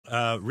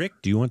Rick,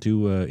 do you want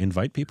to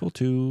invite people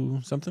to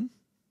something?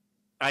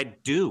 I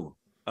do.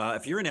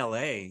 If you're in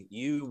LA,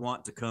 you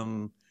want to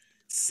come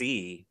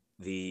see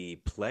the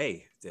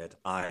play that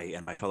I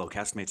and my fellow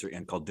castmates are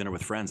in called Dinner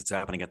with Friends. It's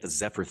happening at the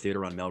Zephyr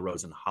Theater on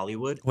Melrose in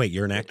Hollywood. Wait,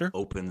 you're an actor? It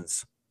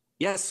opens.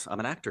 Yes, I'm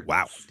an actor.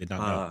 Wow, did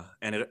not know.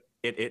 And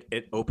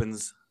it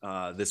opens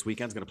this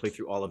weekend. It's going to play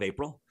through all of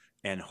April,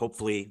 and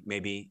hopefully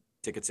maybe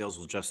ticket sales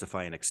will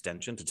justify an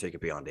extension to take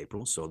it beyond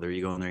April. So there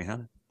you go, and there you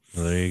have it.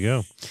 Well, there you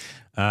go.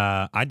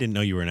 I didn't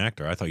know you were an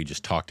actor. I thought you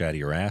just talked out of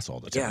your ass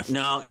all the time. Yeah,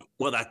 no.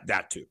 Well,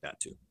 that too.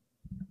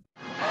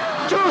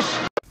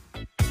 Juice!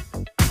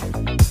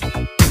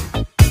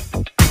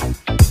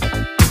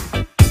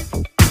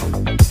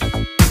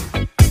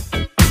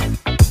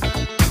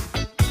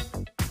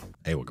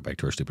 Hey, welcome back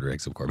to our Stupid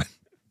Rigs of Corbin.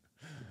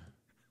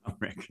 I'm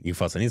Rick. You can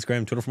follow us on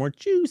Instagram, Twitter for more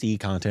juicy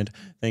content.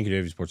 Thank you to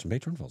every sports and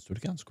Patreon. Follow us to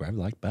account, subscribe,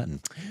 like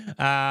button.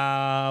 What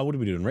are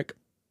we doing, Rick?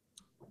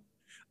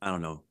 I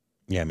don't know.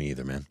 Yeah, me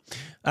either, man.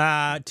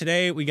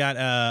 Today we got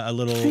a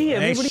little. See,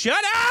 hey,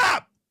 shut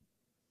up!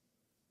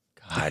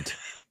 God,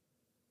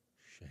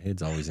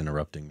 Shahid's always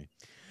interrupting me.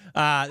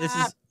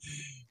 This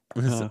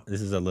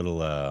is a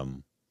little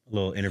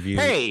interview.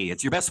 Hey,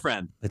 it's your best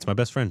friend. It's my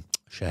best friend,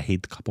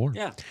 Shahid Kapoor.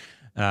 Yeah.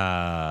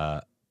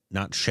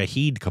 Not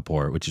Shahid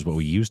Kapoor, which is what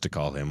we used to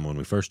call him when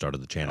we first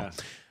started the channel.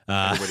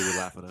 Yeah. Everybody would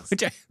laugh at us.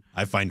 Which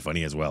I find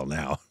funny as well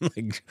now.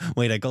 Like,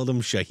 wait, I called him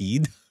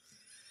Shahid.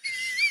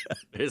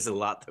 There's a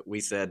lot that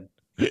we said,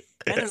 and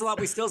there's a lot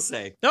we still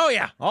say. Oh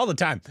yeah, all the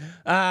time.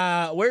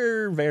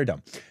 We're very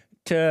dumb.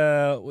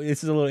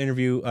 This is a little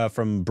interview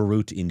from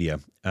Beirut, India,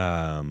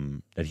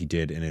 that he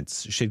did, and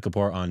it's Shahid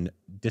Kapoor on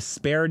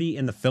disparity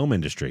in the film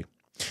industry.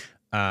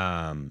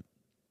 You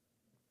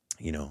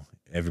know,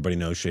 everybody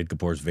knows Shahid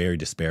Kapoor is very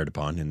despaired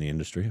upon in the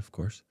industry, of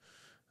course.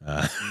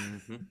 But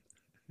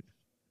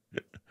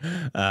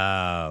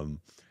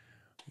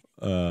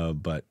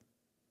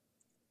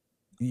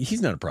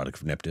he's not a product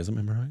of nepotism,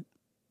 am I right?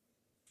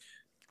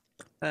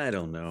 I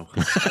don't know.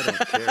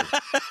 I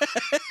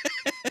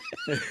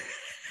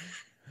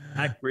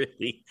don't care.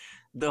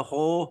 The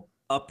whole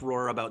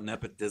uproar about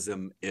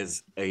nepotism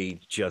is a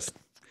just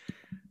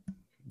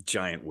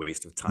giant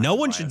waste of time. No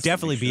one should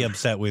definitely be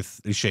upset with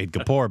Shahid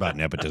Kapoor about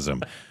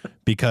nepotism,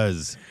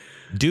 because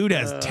dude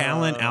has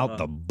talent out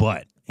the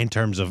butt in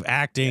terms of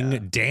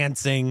acting,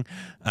 dancing.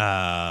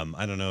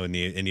 I don't know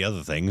any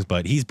other things,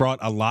 but he's brought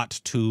a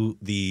lot to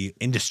the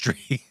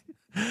industry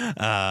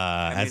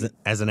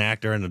as an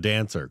actor and a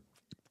dancer.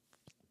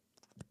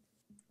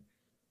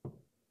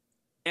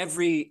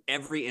 Every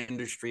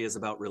industry is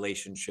about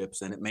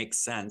relationships, and it makes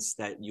sense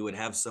that you would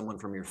have someone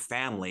from your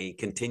family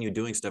continue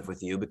doing stuff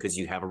with you because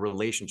you have a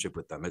relationship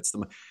with them. It's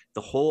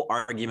the whole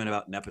argument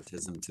about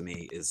nepotism to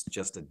me is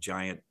just a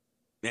giant.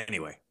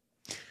 Anyway,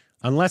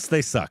 unless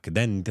they suck,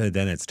 then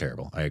it's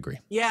terrible. I agree.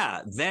 Yeah,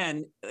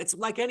 then it's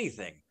like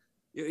anything.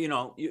 You're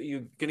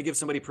going to give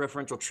somebody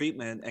preferential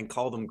treatment and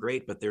call them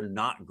great, but they're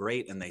not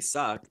great and they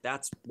suck.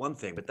 That's one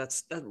thing, but that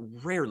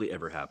rarely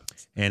ever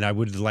happens. And I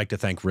would like to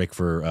thank Rick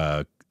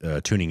for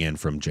tuning in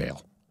from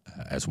jail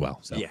as well.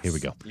 So yes, here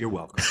we go. You're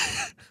welcome.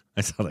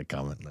 I saw that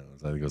comment. I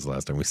think it was the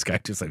last time we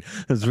Skyped. It's like,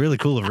 it was really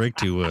cool of Rick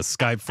to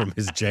Skype from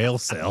his jail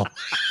cell.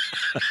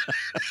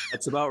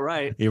 That's about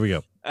right. Here we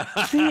go.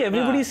 See,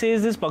 everybody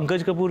says this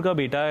Pankaj Kapoor ka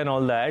beta and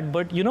all that,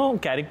 but you know,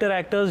 character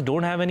actors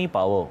don't have any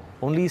power.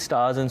 Only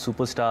stars and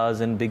superstars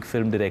and big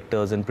film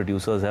directors and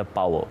producers have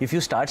power. If you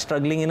start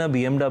struggling in a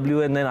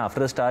BMW and then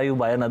after a star you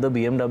buy another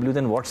BMW,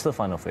 then what's the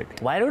fun of it?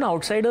 Why don't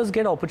outsiders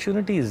get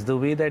opportunities the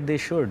way that they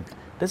should?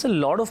 There's a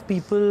lot of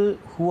people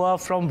who are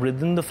from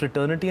within the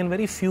fraternity and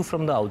very few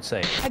from the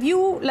outside. Have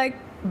you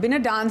been a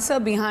dancer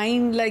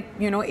behind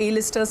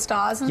A-lister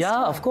stars and stuff?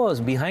 Yeah, of course.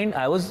 Behind,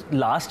 I was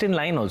last in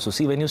line also.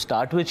 See, when you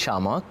start with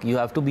Shamak, you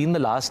have to be in the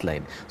last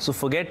line. So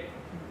forget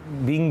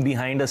being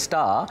behind a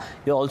star,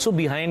 you're also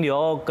behind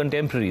your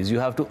contemporaries. You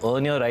have to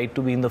earn your right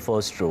to be in the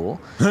first row.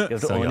 You have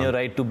to earn your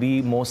right to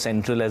be more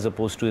central as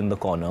opposed to in the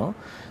corner.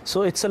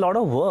 So it's a lot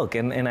of work,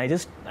 and I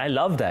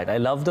love that. I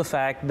love the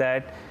fact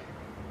that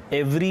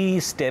every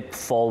step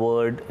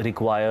forward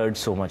required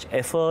so much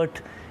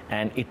effort,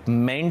 and it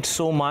meant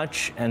so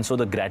much, and so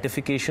the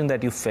gratification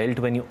that you felt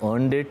when you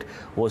earned it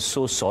was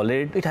so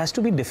solid. It has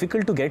to be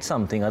difficult to get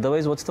something,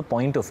 otherwise what's the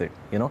point of it?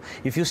 You know,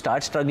 if you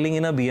start struggling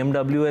in a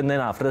BMW and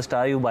then after a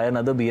star you buy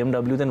another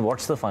BMW, then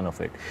what's the fun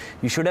of it?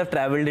 You should have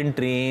traveled in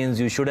trains,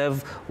 you should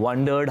have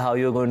wondered how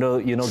you're going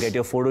to, get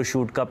your photo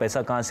shoot ka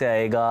paisa kahan se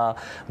aayega,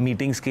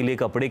 meetings ke liye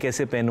kapde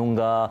kaise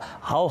pehnunga,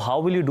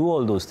 how will you do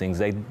all those things?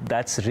 Like,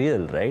 that's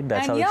real, right?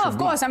 That's how it should of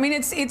course. I mean,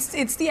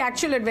 it's the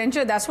actual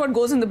adventure. That's what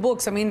goes in the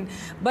books. I mean,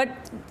 but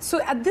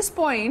so at this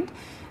point,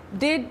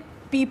 did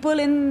people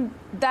in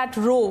that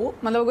row,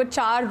 मतलब अगर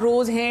 4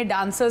 rows हैं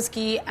dancers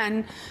की,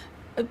 and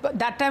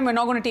that time we're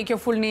not going to take your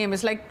full name.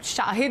 It's like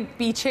Shahid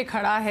पीछे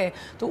खड़ा है,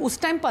 तो उस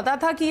time पता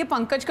था कि ये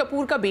पंकज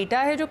कपूर का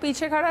बेटा है जो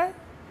पीछे खड़ा है?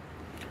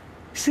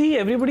 See,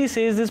 everybody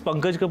says this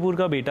Pankaj Kapoor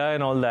ka beta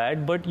and all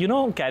that, but you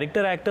know,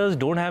 character actors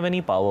don't have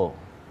any power.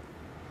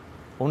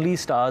 Only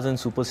stars and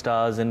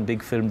superstars and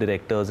big film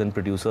directors and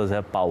producers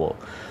have power.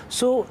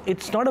 So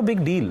it's not a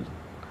big deal.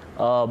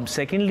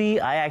 Secondly,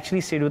 I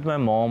actually stayed with my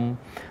mom,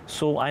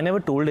 so I never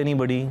told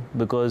anybody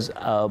because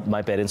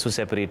my parents were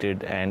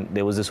separated and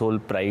there was this whole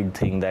pride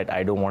thing that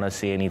I don't want to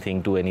say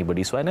anything to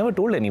anybody, so I never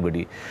told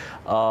anybody.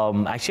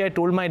 Actually, I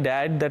told my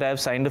dad that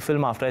I've signed a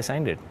film after I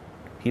signed it.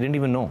 He didn't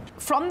even know.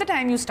 From the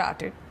time you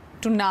started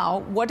to now,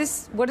 what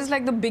is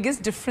like the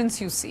biggest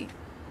difference you see?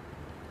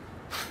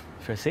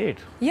 Should I say it?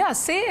 Yeah,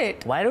 say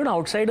it. Why don't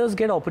outsiders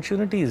get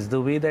opportunities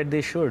the way that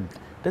they should?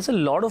 There's a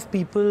lot of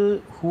people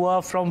who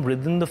are from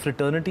within the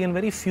fraternity and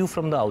very few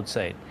from the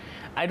outside.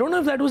 I don't know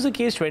if that was the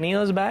case 20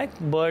 years back,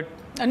 but...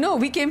 No,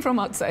 we came from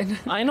outside.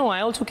 I know, I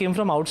also came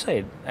from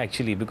outside,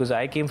 actually, because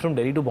I came from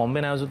Delhi to Bombay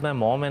and I was with my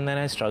mom, and then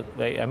I struggled.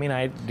 I mean,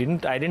 I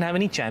didn't have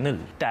any channel.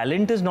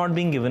 Talent is not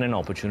being given an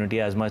opportunity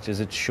as much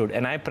as it should.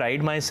 And I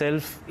pride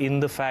myself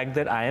in the fact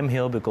that I am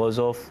here because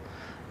of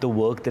the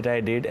work that I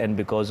did and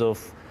because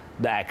of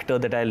the actor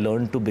that I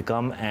learned to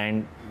become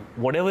and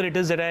whatever it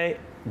is that I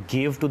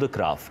gave to the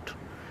craft.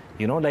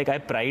 You know, like I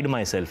pride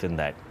myself in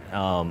that.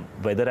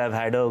 Whether I've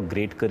had a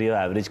great career,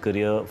 average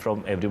career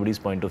from everybody's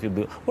point of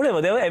view,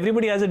 whatever,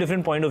 everybody has a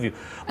different point of view.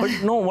 But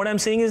no, what I'm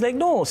saying is like,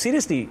 no,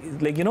 seriously,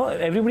 like, you know,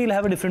 everybody will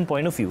have a different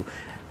point of view.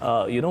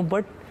 You know,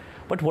 but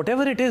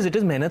whatever it is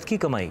mehnat ki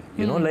kamai,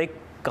 you know, like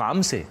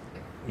kaam se,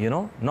 you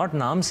know, not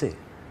naam se.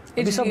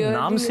 Abhi sab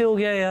naam se ho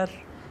gaya yaar.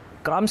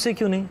 Kaam se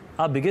kyun nahi?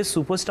 Our biggest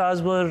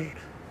superstars were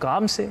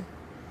kaam se.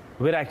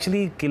 We're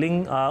actually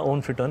killing our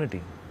own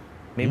fraternity.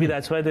 Maybe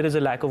that's why there is a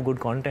lack of good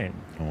content.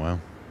 Oh, wow.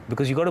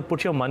 Because you got to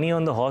put your money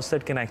on the horse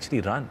that can actually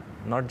run,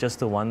 not just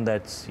the one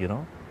that's, you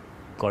know,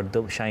 got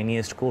the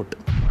shiniest coat.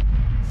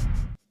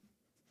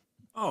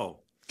 Oh.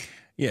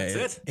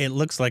 Yeah, it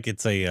looks like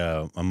it's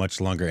a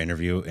much longer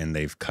interview and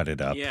they've cut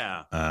it up.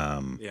 Yeah.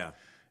 Yeah.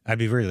 I'd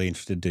be really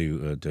interested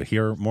to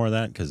hear more of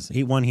that because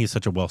he's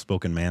such a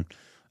well-spoken man.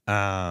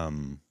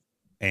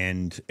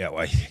 And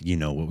you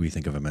know what we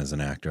think of him as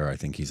an actor. I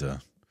think he's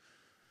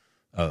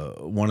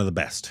one of the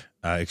best,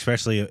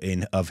 especially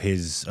of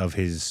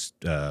his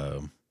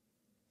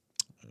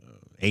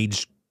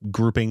age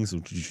groupings,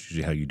 which is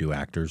usually how you do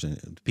actors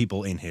and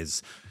people in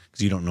his,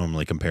 because you don't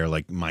normally compare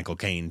like Michael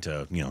Caine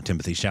to, you know,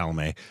 Timothée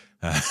Chalamet,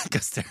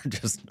 because they're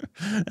just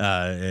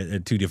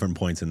at two different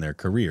points in their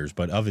careers.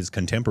 But of his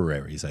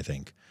contemporaries, I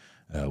think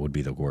would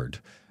be the word.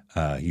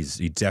 He's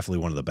definitely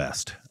one of the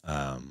best,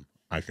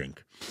 I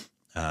think,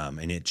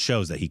 and it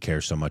shows that he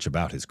cares so much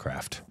about his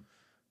craft.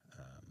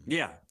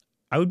 Yeah.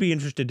 I would be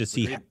interested to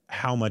see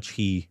how much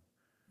he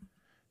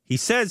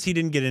says he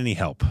didn't get any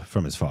help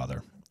from his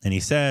father. And he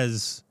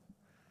says,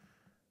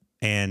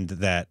 and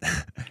that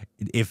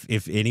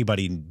if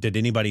anybody, did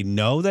anybody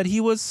know that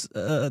he was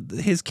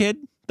his kid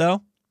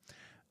though?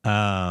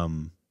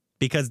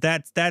 Because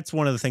that's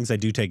one of the things I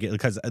do take it,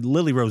 because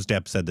Lily Rose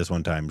Depp said this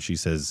one time. She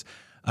says,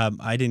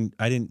 my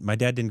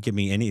dad didn't give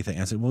me anything.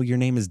 I said, well, your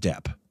name is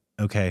Depp.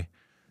 Okay.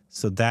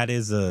 So that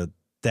is a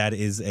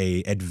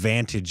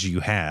advantage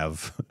you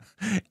have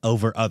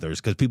over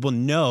others because people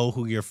know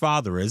who your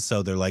father is.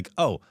 So they're like,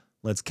 oh,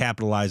 let's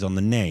capitalize on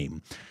the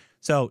name.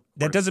 So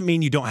that doesn't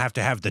mean you don't have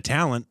to have the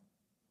talent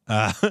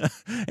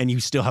and you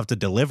still have to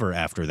deliver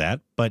after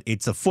that. But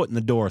it's a foot in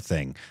the door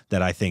thing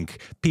that I think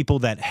people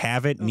that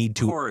have it need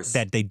to,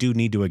 that they do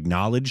need to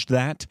acknowledge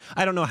that.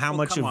 I don't know how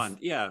much of, I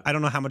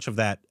don't know how much of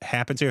that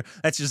happens here.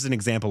 That's just an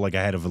example like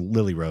I had of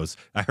Lily Rose.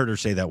 I heard her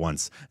say that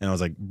once and I was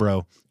like,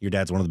 bro, your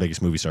dad's one of the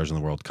biggest movie stars in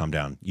the world. Calm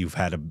down. You've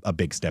had a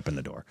big step in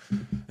the door.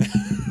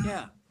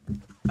 Yeah.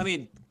 I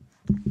mean,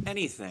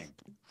 anything.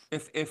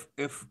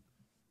 If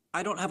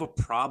I don't have a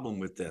problem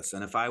with this.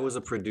 And if I was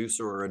a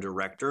producer or a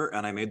director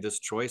and I made this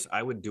choice,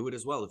 I would do it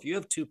as well. If you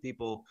have two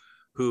people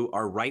who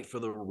are right for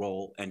the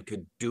role and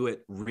could do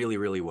it really,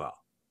 really well,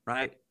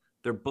 right?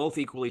 They're both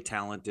equally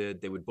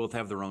talented. They would both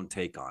have their own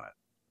take on it.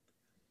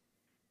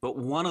 But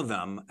one of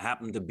them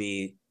happened to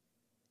be,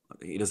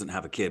 he doesn't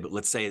have a kid, but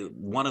let's say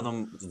one of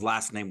them's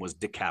last name was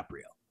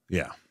DiCaprio.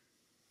 Yeah.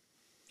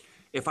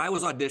 If I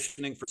was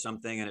auditioning for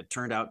something and it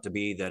turned out to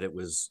be that it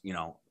was, you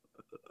know,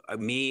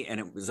 me and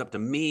it was up to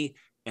me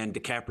and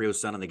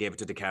DiCaprio's son and they gave it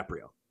to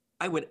DiCaprio,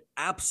 I would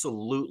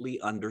absolutely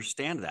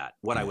understand that.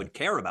 What I would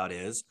care about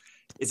is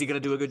he going to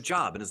do a good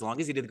job? And as long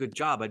as he did a good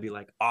job, I'd be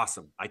like,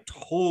 awesome. I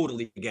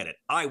totally get it.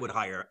 I would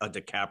hire a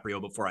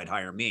DiCaprio before I'd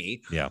hire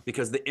me. Yeah.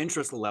 Because the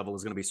interest level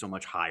is going to be so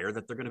much higher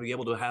that they're going to be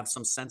able to have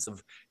some sense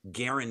of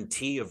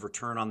guarantee of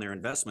return on their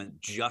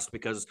investment just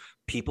because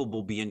people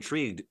will be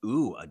intrigued.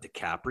 Ooh, a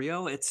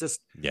DiCaprio? It's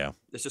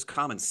just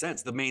common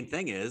sense. The main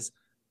thing is,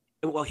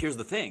 well, here's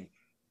the thing.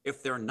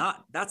 If they're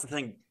not, that's the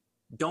thing.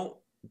 Don't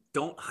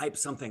hype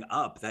something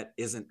up that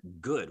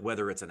isn't good,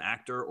 whether it's an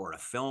actor or a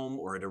film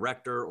or a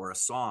director or a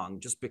song,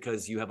 just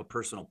because you have a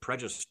personal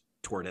prejudice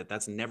toward it.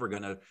 That's never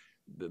going to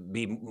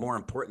be more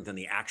important than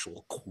the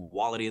actual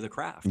quality of the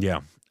craft.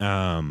 Yeah.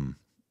 I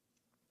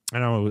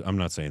know I'm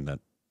not saying that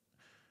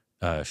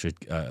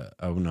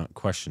I'm not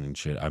questioning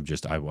shit.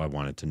 I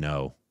wanted to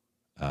know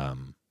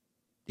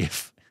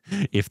if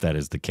that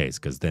is the case,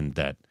 because then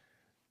that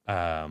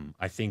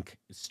I think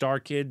star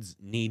kids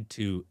need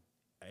to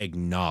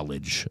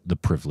acknowledge the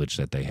privilege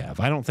that they have.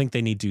 I don't think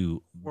they need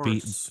to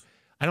be.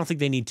 I don't think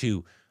they need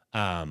to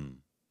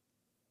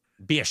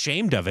be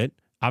ashamed of it.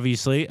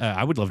 Obviously,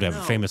 I would love to have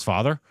a famous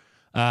father.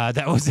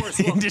 That was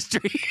in the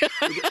industry.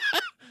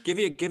 Give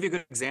you a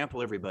good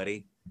example,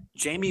 everybody.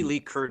 Jamie Lee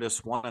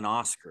Curtis won an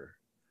Oscar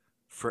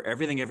for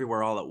Everything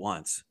Everywhere All at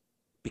Once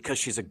because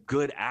she's a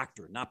good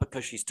actor, not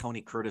because she's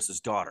Tony Curtis's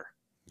daughter.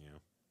 Yeah,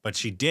 but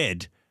she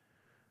did.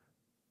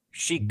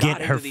 She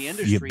got into the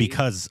industry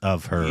because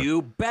of her.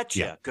 You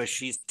betcha, because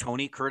she's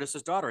Tony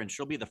Curtis's daughter, and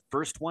she'll be the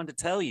first one to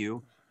tell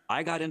you,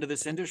 I got into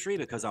this industry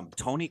because I'm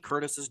Tony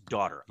Curtis's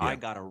daughter. Yeah. I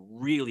got a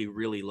really,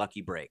 really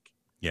lucky break.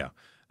 Yeah.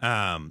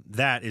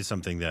 That is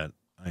something that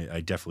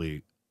I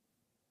definitely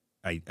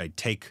I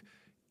take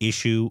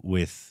issue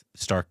with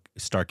star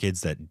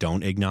kids that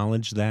don't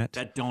acknowledge that.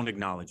 That don't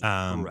acknowledge it.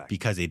 Correct.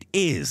 Because it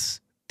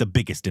is the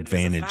biggest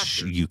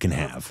advantage you can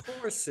have.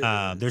 Of course it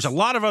is. There's a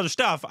lot of other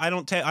stuff. I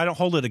don't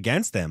hold it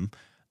against them.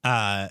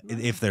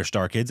 If they're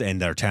star kids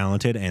and they're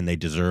talented and they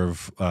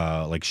deserve,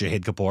 like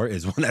Shahid Kapoor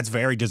is one that's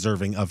very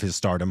deserving of his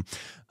stardom.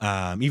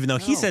 Even though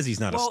he says he's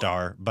not a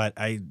star, but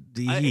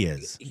he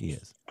is.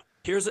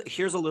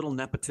 Here's a little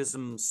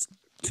nepotism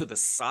to the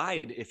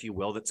side, if you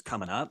will, that's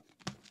coming up.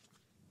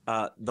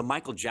 The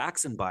Michael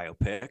Jackson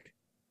biopic.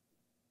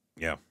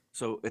 Yeah.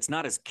 So it's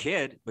not his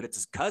kid, but it's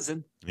his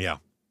cousin. Yeah.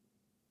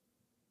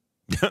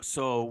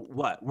 So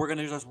what? We're going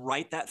to just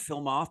write that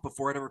film off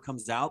before it ever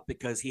comes out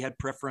because he had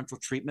preferential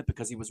treatment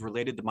because he was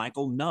related to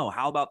Michael? No.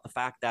 How about the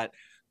fact that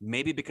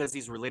maybe because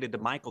he's related to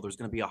Michael, there's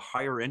going to be a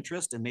higher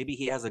interest and maybe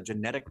he has a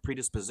genetic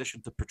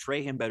predisposition to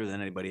portray him better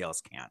than anybody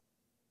else can?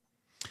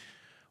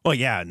 Well,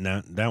 yeah,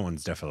 no, that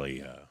one's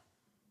definitely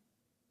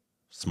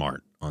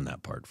smart on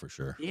that part for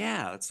sure.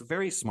 Yeah, it's a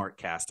very smart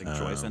casting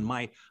choice. And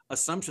my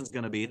assumption is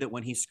going to be that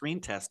when he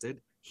screen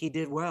tested, he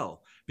did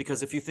well.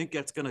 Because if you think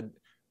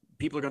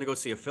people are going to go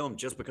see a film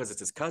just because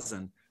it's his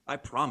cousin, I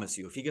promise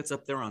you, if he gets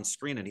up there on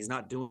screen and he's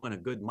not doing a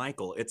good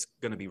Michael, it's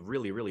going to be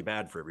really, really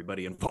bad for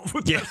everybody involved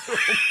with that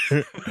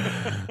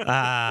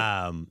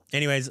film.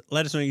 Anyways,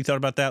 let us know what you thought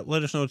about that.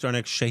 Let us know what our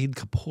next Shahid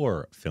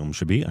Kapoor film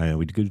should be.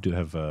 We do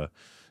have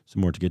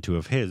some more to get to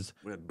of his.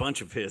 We have a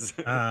bunch of his.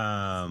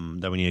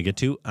 That we need to get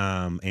to.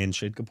 And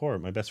Shahid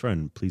Kapoor, my best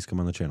friend, please come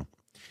on the channel.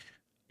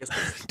 Yes,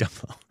 please.